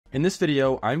In this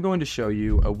video, I'm going to show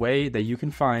you a way that you can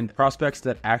find prospects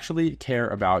that actually care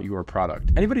about your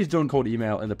product. Anybody who's done cold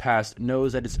email in the past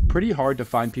knows that it's pretty hard to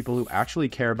find people who actually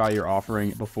care about your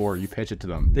offering before you pitch it to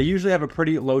them. They usually have a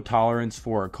pretty low tolerance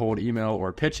for cold email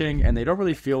or pitching, and they don't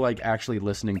really feel like actually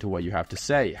listening to what you have to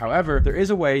say. However, there is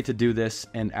a way to do this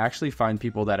and actually find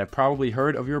people that have probably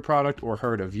heard of your product or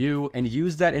heard of you and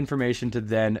use that information to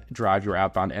then drive your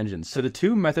outbound engines. So the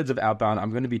two methods of outbound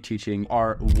I'm going to be teaching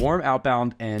are warm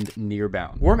outbound and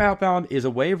nearbound. Warm outbound is a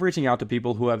way of reaching out to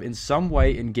people who have in some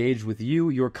way engaged with you,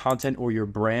 your content, or your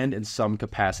brand in some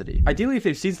capacity. Ideally, if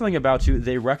they've seen something about you,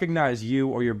 they recognize you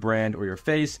or your brand or your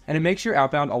face, and it makes your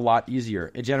outbound a lot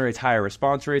easier. It generates higher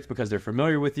response rates because they're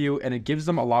familiar with you, and it gives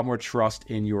them a lot more trust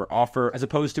in your offer as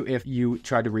opposed to if you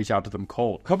tried to reach out to them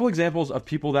cold. A couple examples of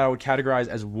people that I would categorize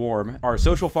as warm are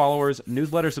social followers,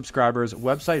 newsletter subscribers,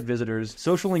 website visitors,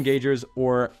 social engagers,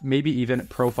 or maybe even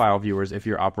profile viewers if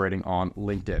you're operating on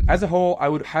LinkedIn. As a whole, I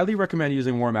would highly recommend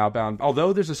using warm outbound,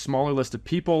 although there's a smaller list of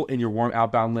people in your warm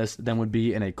outbound list than would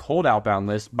be in a cold outbound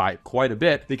list by quite a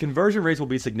bit. The conversion rates will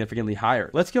be significantly higher.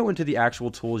 Let's go into the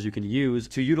actual tools you can use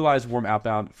to utilize warm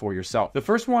outbound for yourself. The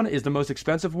first one is the most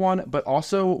expensive one, but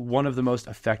also one of the most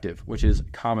effective, which is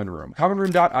Common Room.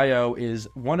 CommonRoom.io is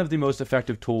one of the most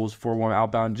effective tools for warm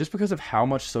outbound just because of how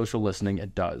much social listening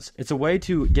it does. It's a way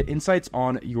to get insights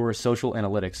on your social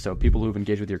analytics, so people who've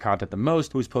engaged with your content the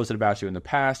most, who's posted about you in the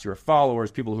past, your followers,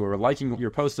 people who are liking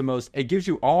your posts the most. It gives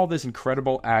you all this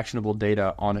incredible actionable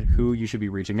data on who you should be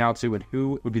reaching out to and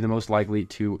who would be the most likely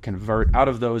to convert out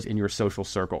of those in your social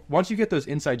circle. Once you get those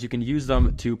insights, you can use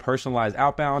them to personalize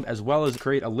outbound as well as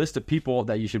create a list of people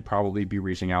that you should probably be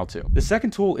reaching out to. The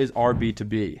second tool is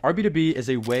RB2B. RB2B is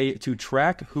a way to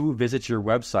track who visits your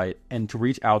website and to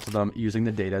reach out to them using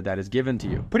the data that is given to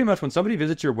you. Pretty much when somebody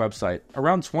visits your website,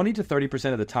 around 20 to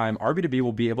 30% of the time, RB2B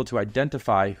will be able to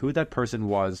identify who that person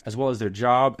was, as well as their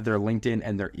job, their LinkedIn,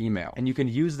 and their email. And you can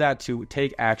use that to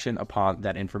take action upon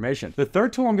that information. The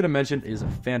third tool I'm going to mention is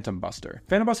Phantom Buster.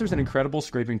 Phantom Buster is an incredible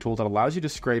scraping tool that allows you to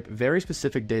scrape very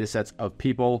specific data sets of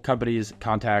people, companies,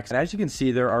 contacts. And as you can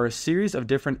see, there are a series of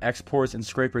different exports and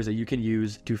scrapers that you can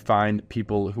use to find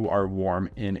people who are warm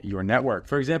in your network.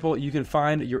 For example, you can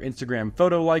find your Instagram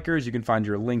photo likers, you can find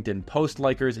your LinkedIn post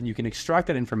likers, and you can extract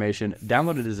that information,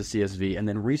 download it as a CSV, and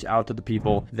then reach out to the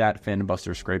people that Phantom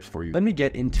Buster scrapes for you. Let me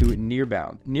get into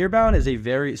Nearbound. Nearbound is a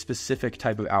very specific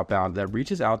type of outbound that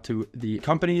reaches out to the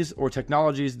companies or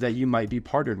technologies that you might be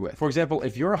partnered with. For example,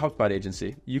 if you're a HubSpot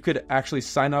agency, you could actually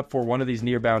sign up for one of these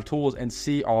Nearbound tools and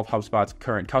see all of HubSpot's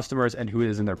current customers and who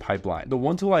is in their pipeline. The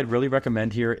one tool I'd really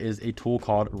recommend here is a tool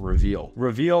called Reveal.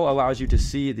 Reveal allows you to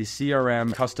see the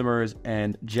CRM, customers,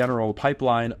 and general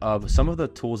pipeline of some of the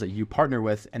tools that you partner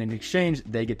with, and in exchange,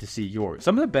 they get to see yours.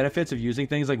 Some of the benefits of using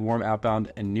things like warm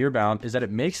outbound and nearbound is that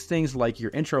it makes things like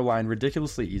your intro line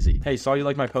ridiculously easy. Hey, saw you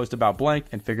like my post about blank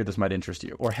and figured this might interest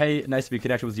you. Or hey, nice to be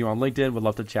connected with you on LinkedIn, would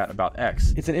love to chat about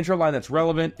X. It's an intro line that's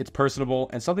relevant, it's personable,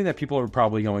 and something that people are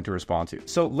probably going to respond to.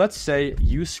 So let's say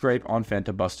you scrape on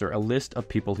Phantom Buster a list of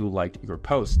people who liked your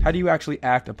post. How do you actually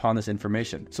act upon this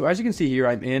information? So as you can see here,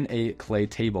 I'm in a Clay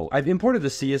table. I've imported the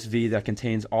CSV that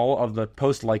contains all of the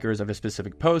post likers of a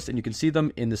specific post, and you can see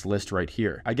them in this list right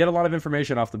here. I get a lot of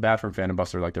information off the bat from Phantom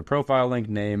Buster, like their profile link,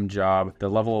 name, job, the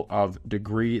level of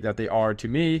degree that they are to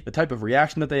me, the type of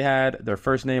reaction that they had, their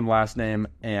first name, last name,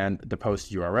 and the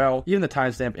post URL, even the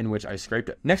timestamp in which I scraped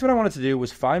it. Next, what I wanted to do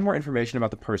was find more information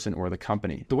about the person or the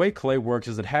company. The way Clay works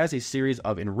is it has a series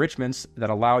of enrichments that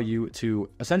allow you to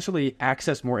essentially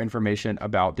access more information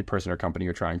about the person or company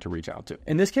you're trying to reach out to.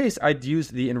 In this case, I'd use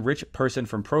the enrich person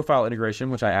from profile integration,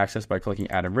 which I access by clicking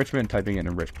add enrichment, typing in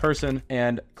enrich person,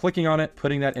 and clicking on it,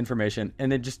 putting that information,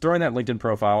 and then just throwing that LinkedIn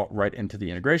profile right into the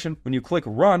integration. When you click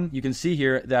run, you can see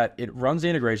here that it runs the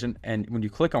integration, and when you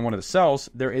click on one of the cells,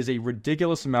 there is a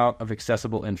ridiculous amount of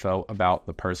accessible info about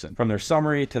the person. From their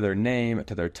summary, to their name,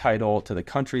 to their title, to the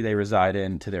country they reside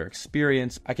in, to their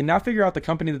experience. I can now figure out the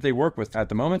company that they work with at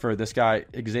the moment. For this guy,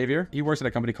 Xavier, he works at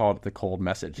a company called The Cold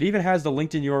Message. It even has the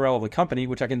LinkedIn URL of the company,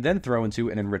 which I can then throw into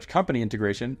an enrich company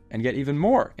integration and get even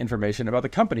more information about the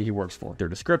company he works for, their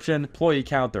description, employee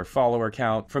count, their follower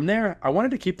count. From there, I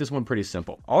wanted to keep this one pretty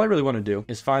simple. All I really want to do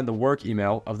is find the work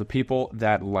email of the people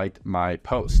that liked my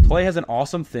post. Clay has an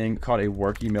awesome thing called a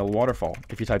work email waterfall.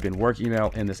 If you type in work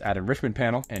email in this add enrichment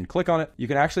panel and click on it, you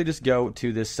can actually just go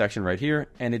to this section right here,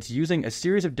 and it's using a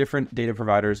series of different data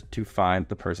providers to find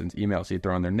the person's email. So you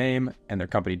throw in their name and their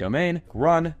company domain,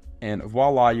 run, and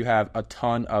voila, you have a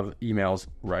ton of emails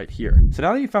right here. So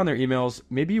now that you found their emails,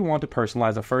 maybe you want to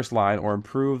personalize the first line or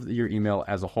improve your email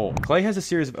as a whole. Clay has a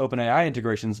series of OpenAI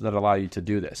integrations that allow you to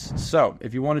do this. So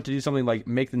if you wanted to do something like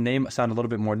make the name sound a little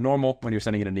bit more normal when you're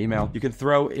sending it an email, you can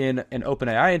throw in an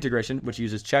OpenAI integration, which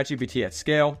uses ChatGPT at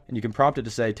scale, and you can prompt it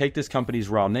to say, take this company's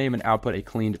raw name and output a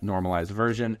cleaned, normalized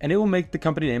version, and it will make the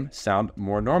company name sound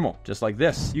more normal, just like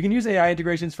this. You can use AI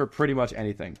integrations for pretty much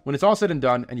anything. When it's all said and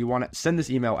done and you want to send this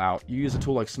email out, you use a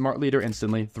tool like Smart Leader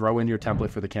instantly, throw in your template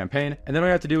for the campaign, and then all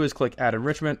you have to do is click Add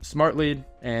Enrichment, Smart Lead,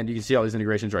 and you can see all these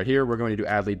integrations right here. We're going to do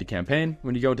Add Lead to Campaign.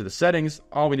 When you go into the settings,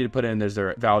 all we need to put in is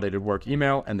their validated work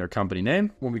email and their company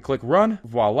name. When we click Run,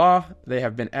 voila, they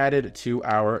have been added to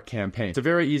our campaign. It's a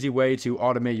very easy way to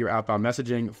automate your outbound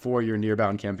messaging for your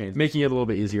nearbound campaigns, making it a little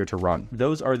bit easier to run.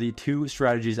 Those are the 2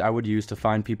 strategies I would use to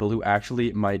find people who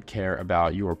actually might care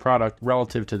about your product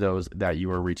relative to those that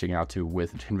you are reaching out to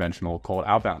with conventional cold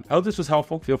outbound. I hope this was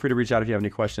helpful. Feel free to reach out if you have any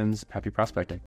questions. Happy prospecting.